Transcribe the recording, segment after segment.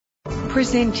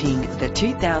Presenting the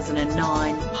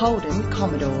 2009 Holden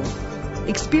Commodore.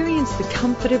 Experience the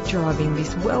comfort of driving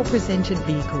this well-presented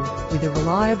vehicle with a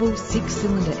reliable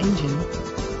 6-cylinder engine.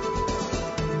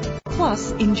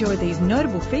 Plus, enjoy these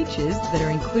notable features that are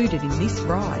included in this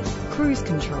ride: cruise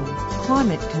control,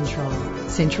 climate control,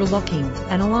 central locking,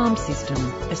 an alarm system,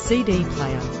 a CD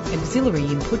player, auxiliary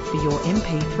input for your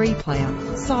MP3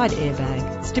 player, side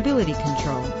airbag, stability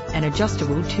control, an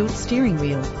adjustable tilt steering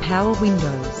wheel, power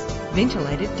windows,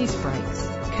 ventilated disc brakes,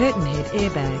 curtain head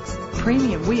airbags.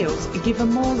 Premium wheels give a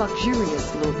more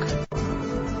luxurious look.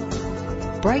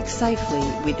 Brake safely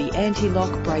with the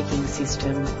anti-lock braking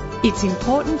system. It's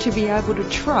important to be able to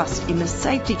trust in the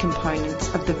safety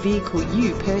components of the vehicle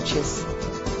you purchase.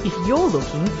 If you're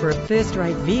looking for a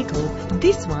first-rate vehicle,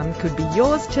 this one could be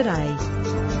yours today.